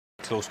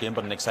Close game,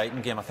 but an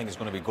exciting game. I think there's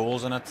going to be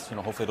goals in it. You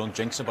know, hopefully don't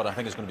jinx it, but I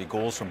think it's going to be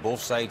goals from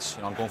both sides.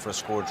 You know, I'm going for a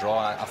score draw.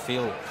 I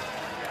feel,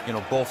 you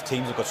know, both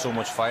teams have got so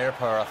much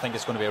firepower. I think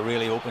it's going to be a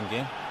really open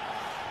game.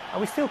 And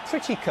we feel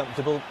pretty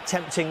comfortable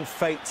tempting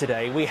fate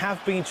today. We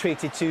have been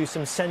treated to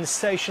some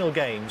sensational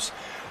games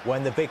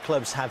when the big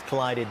clubs have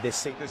collided this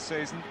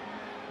season.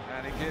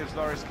 And it gives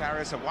Loris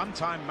Karius, a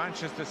one-time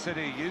Manchester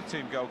City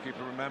U-team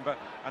goalkeeper, remember,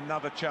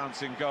 another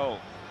chance in goal.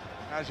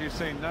 As you've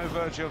seen, no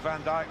Virgil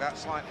van Dijk, that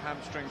slight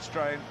hamstring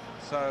strain.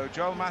 So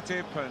Joel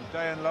Matip and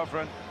Dejan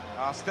Lovren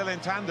are still in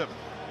tandem.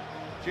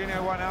 Gino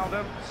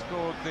Wijnaldum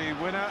scored the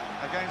winner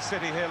against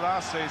City here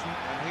last season,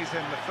 and he's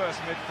in the first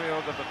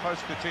midfield of the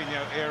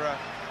post-Coutinho era.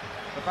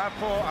 The Bad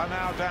Four are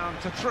now down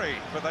to 3,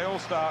 but they all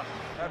start.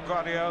 Pep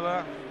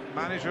Guardiola,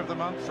 manager of the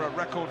month for a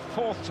record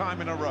 4th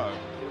time in a row.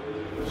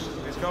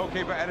 His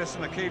goalkeeper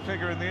Ederson, a key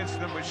figure in the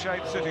incident which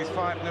shaped City's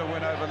 5-0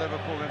 win over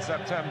Liverpool in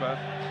September.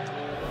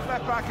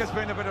 Left back has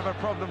been a bit of a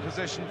problem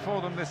position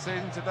for them this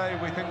season. Today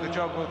we think the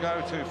job will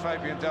go to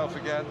Fabian Delph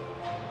again.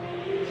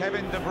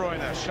 Kevin De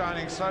Bruyne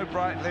shining so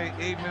brightly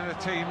even in a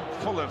team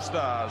full of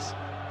stars.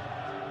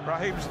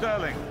 Raheem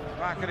Sterling,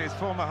 back at his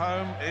former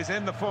home, is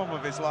in the form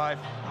of his life.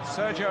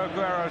 Sergio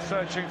Aguero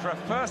searching for a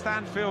first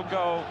Anfield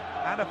goal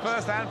and a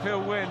first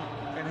Anfield win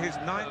in his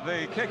 9th.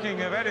 The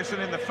kicking of Ederson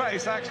in the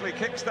face actually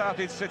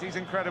kick-started City's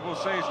incredible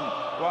season,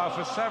 while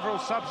for several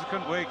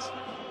subsequent weeks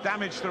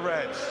damaged the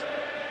Reds.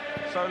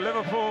 So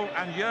Liverpool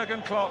and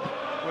Jurgen Klopp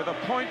with a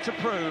point to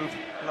prove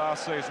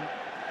last season.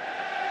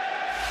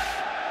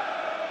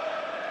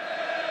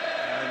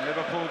 And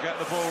Liverpool get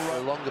the ball for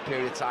a longer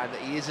period of time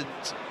that he isn't.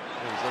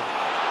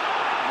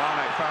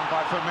 Mane found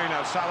by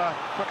Firmino. Salah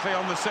quickly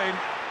on the scene.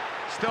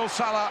 Still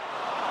Salah.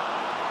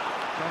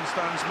 John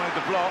Stones made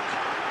the block.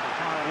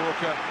 Kyle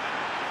Walker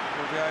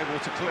will be able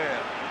to clear.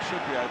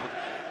 Should be able.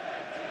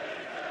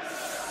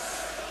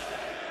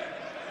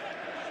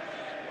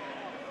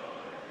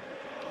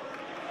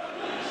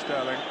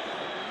 Sterling.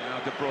 Now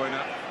De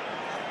Bruyne.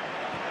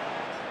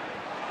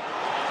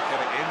 Get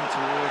it in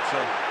towards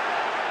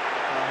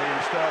Raheem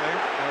Sterling,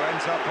 who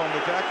ends up on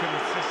the deck and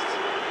assists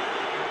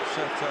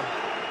at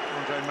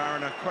Andre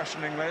Mariner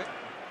questioningly.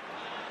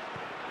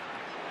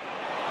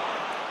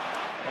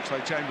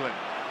 Oxlade-Chamberlain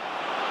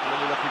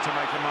really looking to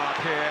make a mark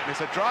here, and it's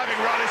a driving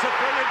run, it's a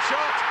brilliant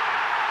shot,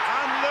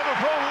 and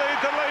Liverpool lead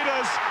the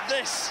leaders.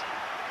 This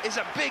is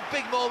a big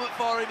moment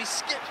for him. He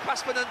skips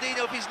past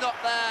Fernandinho if he's not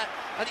there,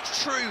 and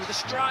it's true, the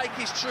strike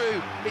is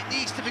true. It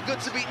needs to be good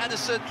to beat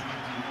Ederson.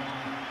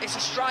 It's a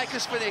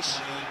striker's finish.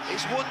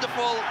 It's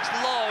wonderful, it's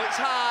low, it's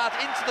hard,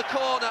 into the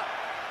corner,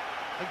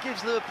 and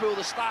gives Liverpool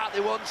the start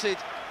they wanted.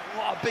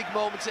 What a big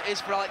moment it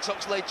is for Alex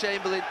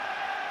Oxlade-Chamberlain.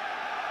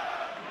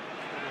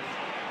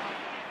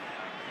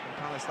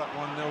 Palace that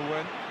 1-0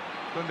 win.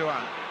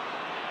 Gundogan.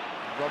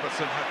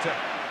 Robertson had to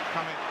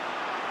come in.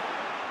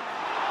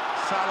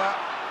 Salah,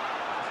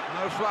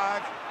 no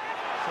flag.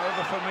 It's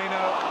over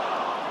Firmino.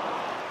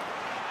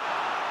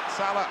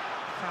 Salah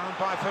found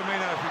by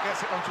Firmino. If he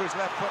gets it onto his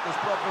left foot,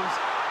 there's problems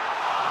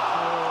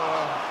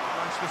for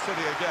Manchester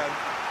City again.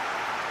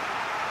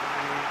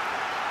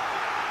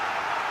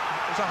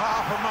 It's a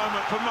half a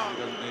moment for Mark.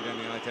 He doesn't need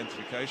any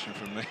identification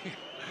from me.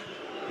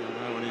 You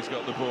know when he's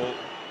got the ball.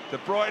 De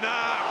Bruyne,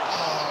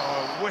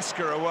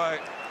 whisker away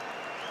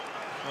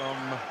from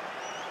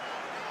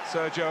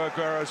Sergio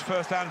Aguero's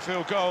first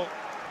Anfield goal.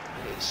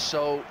 It's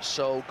so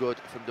good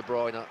from De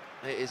Bruyne.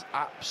 It is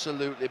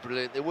absolutely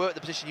brilliant. They work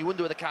the position. You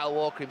wonder whether Kyle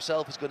Walker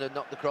himself is going to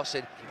knock the cross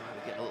in. He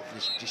might be getting a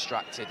little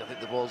distracted. I think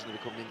the ball's going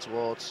to be coming in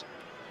towards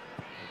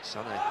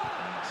Sané.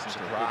 It's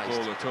not a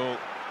good ball at all.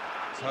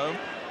 It's home.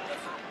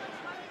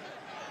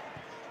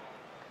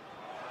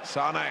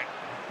 Sané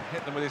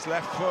hit them with his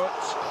left foot.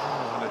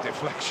 And a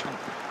deflection.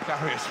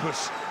 Karius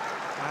was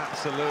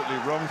absolutely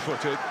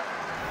wrong-footed.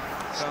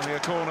 It's only a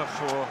corner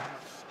for...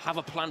 Have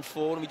a plan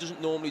for him. He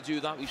doesn't normally do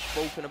that. We've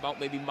spoken about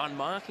maybe man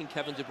marking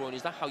Kevin De Bruyne.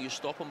 Is that how you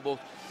stop him? But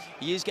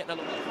he is getting a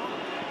little...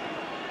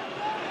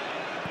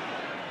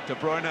 De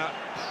Bruyne,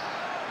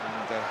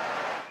 and,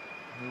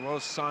 who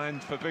was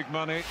signed for big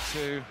money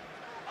to...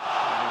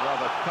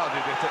 rather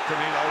thudded it at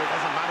Danilo. It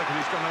doesn't matter because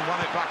he's going to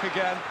run it back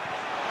again.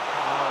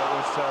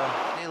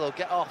 Danilo,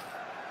 get off.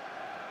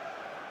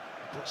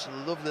 Puts a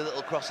lovely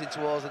little crossing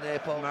towards the near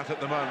post. That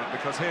at the moment,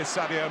 because here's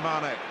Sadio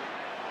Mane.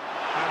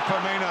 And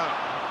Firmino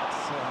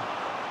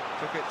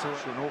took it to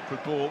an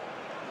awkward ball.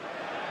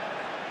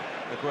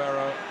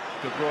 Aguero,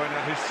 De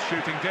Bruyne, his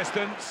shooting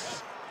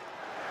distance.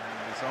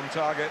 And he's on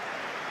target.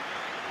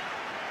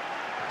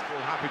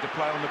 Still happy to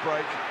play on the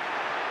break.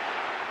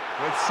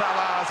 With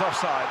Salah's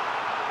offside.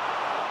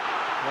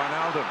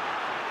 Wijnaldum.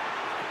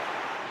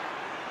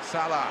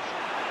 Salah.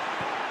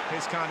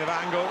 His kind of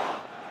angle.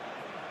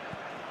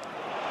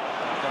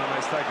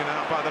 Gome's taken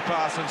out by the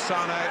pass, and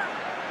Sané.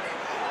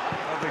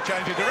 Lovely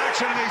change of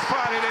direction, and he's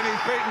fired it in.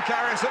 He's beaten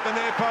Karius at the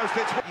near post.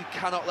 You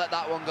cannot let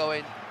that one go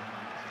in. It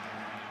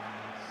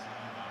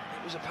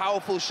was a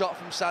powerful shot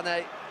from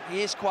Sané.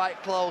 He is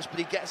quite close, but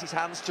he gets his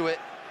hands to it.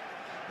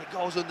 It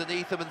goes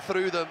underneath them and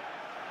through them.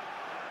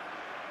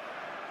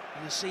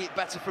 You'll see it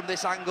better from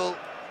this angle.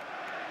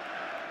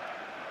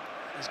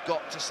 He's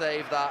got to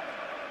save that.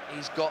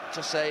 He's got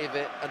to save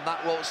it, and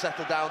that won't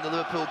settle down the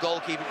Liverpool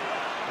goalkeeper.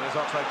 There's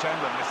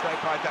Oxlade-Chamberlain,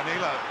 mistake by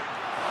Danilo.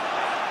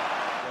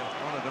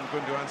 One of them,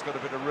 Gundogan's got a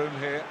bit of room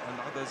here, and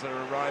others are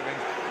arriving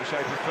in the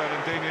shape of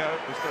Fernandinho,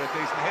 who's got a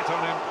decent hit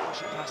on him.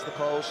 Pushing past the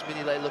post,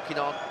 Mignolet looking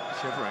on.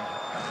 Shivering.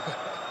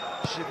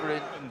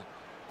 Shivering.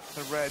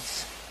 The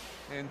Reds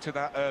into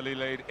that early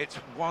lead. It's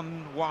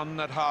 1-1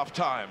 at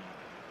half-time.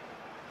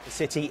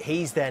 City,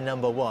 he's their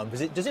number one.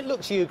 Does it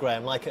look to you,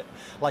 Graham, like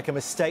a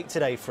mistake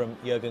today from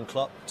Jurgen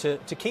Klopp to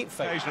keep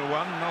faith? Occasional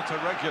one, not a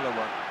regular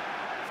one.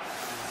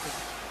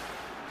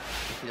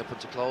 Looking up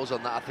and to close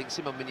on that, I think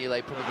Simon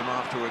Mignolet put Them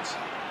afterwards.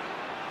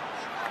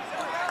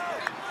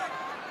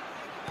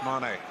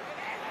 Mane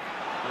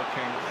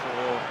looking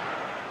for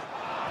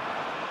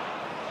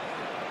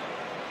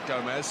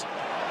Gomez.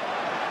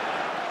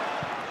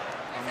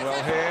 And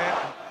well here.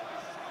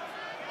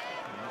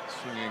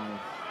 Swinging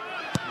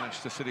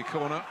Manchester City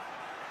corner.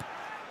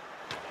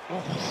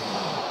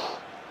 Oh.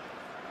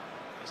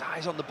 His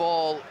eyes on the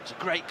ball. It's a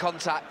great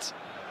contact.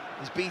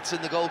 He's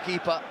beaten the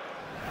goalkeeper.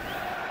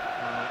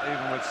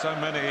 Even with so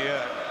many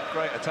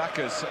great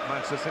attackers,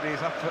 Manchester City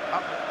is up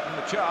in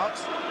the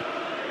charts.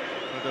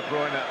 With De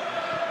Bruyne,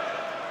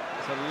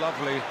 it's a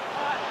lovely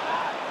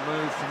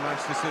move from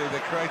Manchester City.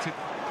 They created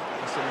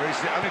some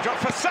reason. Only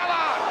dropped for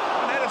Salah,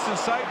 and Ederson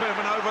saved, bit of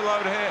an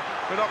overload here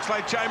with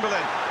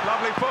Oxlade-Chamberlain.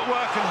 Lovely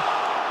footwork, and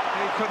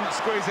he couldn't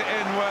squeeze it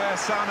in where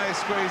Sané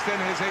squeezed in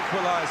his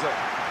equaliser.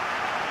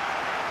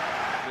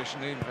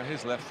 Position even for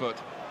his left foot.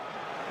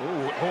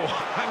 Oh,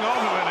 hang on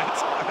a minute.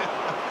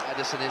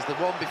 Ederson is the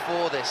one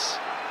before this.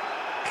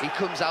 He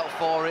comes out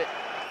for him.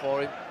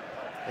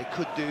 They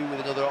could do with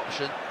another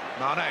option.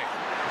 Mane,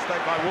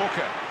 mistake by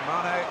Walker.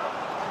 Mane.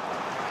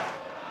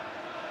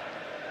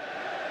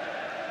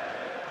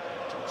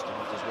 Johnston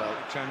as well.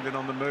 Chamberlain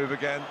on the move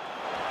again.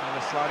 And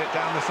they slide it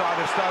down the side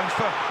of Stones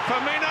for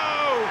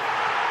Firmino!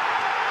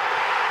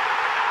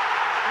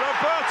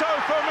 Roberto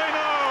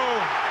Firmino!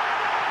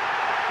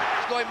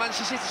 He's going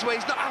Manchester City's way.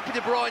 He's not happy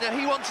De Bruyne.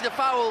 He wanted a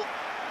foul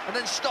and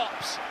then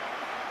stops.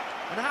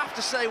 And I have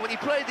to say, when he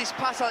played this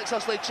pass, Alex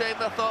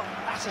Oxlade-Chamberlain, I thought,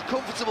 that's a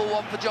comfortable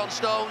one for John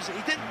Stones.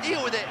 He didn't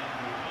deal with it.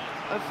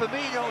 And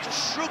Firmino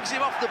just shrugs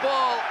him off the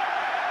ball.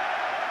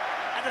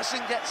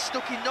 Ederson gets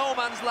stuck in no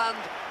man's land.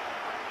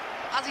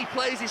 As he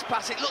plays his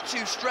pass, it looked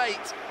too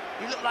straight.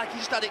 He looked like he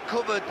just had it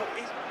covered. But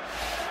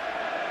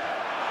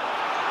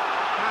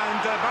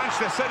and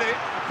Manchester City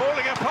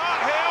falling apart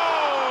here.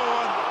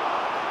 Oh,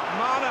 and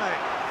Mane.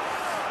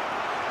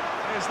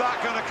 Is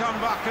that going to come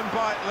back and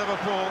bite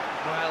Liverpool?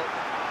 well,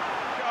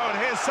 And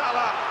here's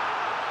Salah.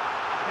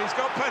 He's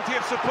got plenty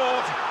of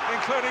support,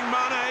 including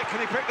Mane.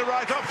 Can he pick the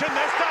right option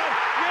this time?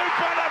 You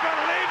better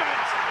believe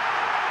it!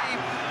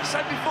 he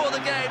said before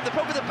the game, they're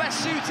probably the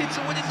best suited to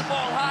winning the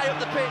ball high up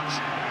the pitch.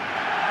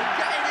 And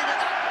getting in at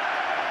that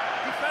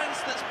defence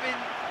that's been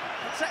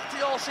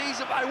protected all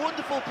season by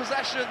wonderful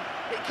possession.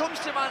 It comes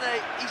to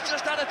Mane, he's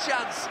just had a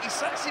chance. He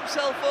sets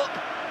himself up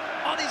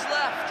on his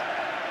left.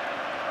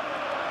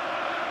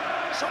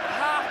 Sort of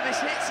half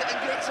mishits it and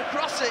gets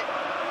across it.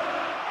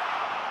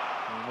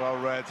 Well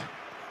read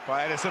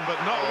by Ederson, but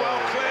not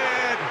well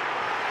cleared.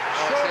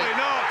 Surely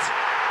not.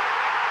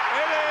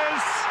 It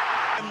is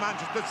in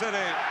Manchester City.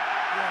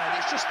 Yeah, and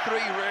it's just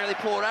three really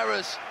poor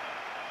errors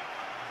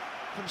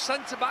from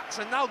centre-backs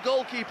and now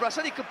goalkeeper. I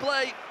said he could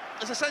play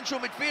as a central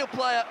midfield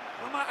player.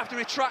 I might have to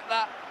retract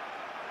that.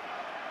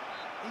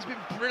 He's been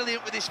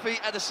brilliant with his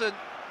feet, Ederson.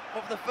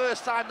 For the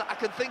first time that I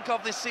can think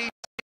of this season.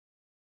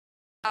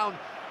 I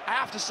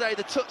have to say,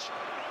 the touch.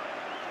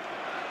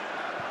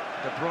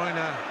 De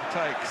Bruyne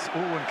takes,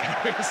 and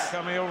carries.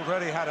 He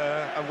already had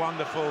a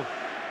wonderful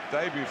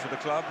debut for the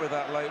club with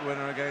that late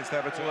winner against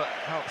Everton. That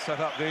helped set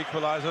up the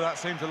equaliser. That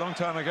seems a long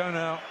time ago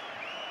now.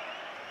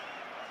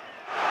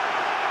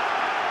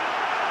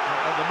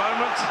 At the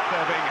moment,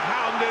 they're being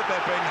hounded,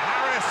 they're being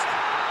harassed,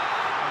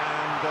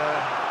 and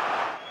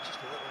Just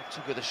a little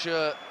tug of the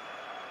shirt.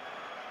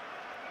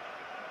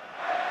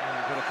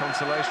 a bit of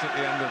consolation at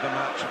the end of the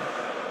match.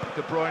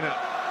 De Bruyne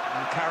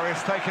and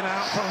Karius taken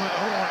out from it.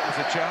 Oh, that was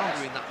a chance.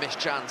 Doing that missed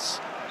chance.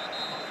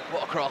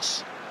 What a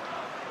cross.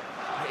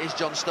 It is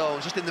John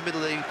Stones, just in the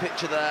middle of the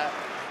picture there.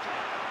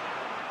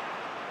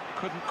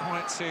 Couldn't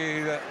quite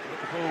see that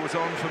the ball was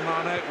on for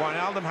Mane.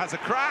 Wijnaldum has a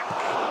crack.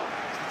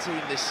 It's the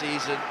team this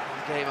season,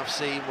 the game I've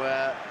seen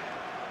where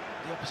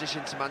the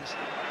opposition to Manchester.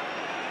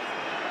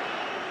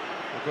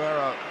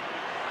 Aguero,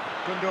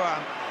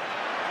 Gundogan,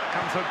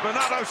 comes with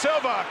Bernardo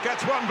Silva,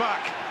 gets one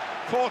back,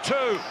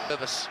 4-2.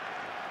 Nervous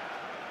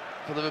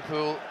for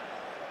Liverpool.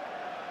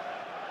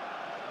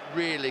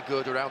 Really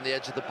good around the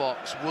edge of the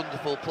box,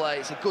 wonderful play,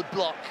 it's a good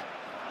block.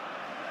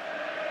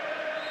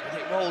 And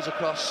it rolls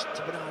across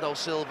to Bernardo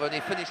Silva and he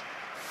finished.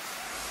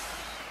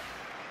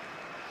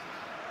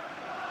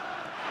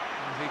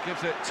 He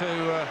gives it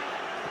to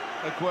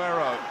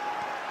Aguero.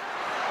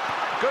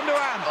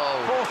 Gundogan,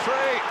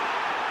 4-3.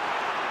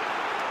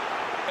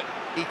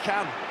 He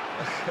can.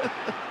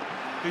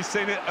 He's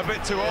seen it a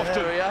bit too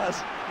often. He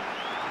has.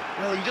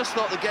 Well, you just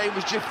thought the game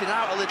was drifting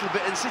out a little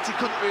bit and City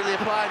couldn't really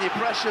apply any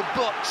pressure,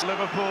 but...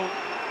 Liverpool.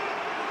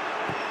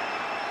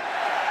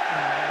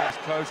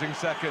 Closing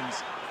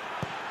seconds.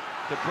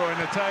 De Bruyne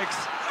takes.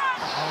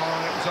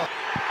 Oh, it was off.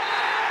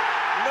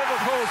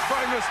 Liverpool's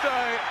famous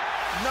day.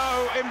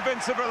 No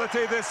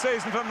invincibility this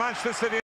season for Manchester City.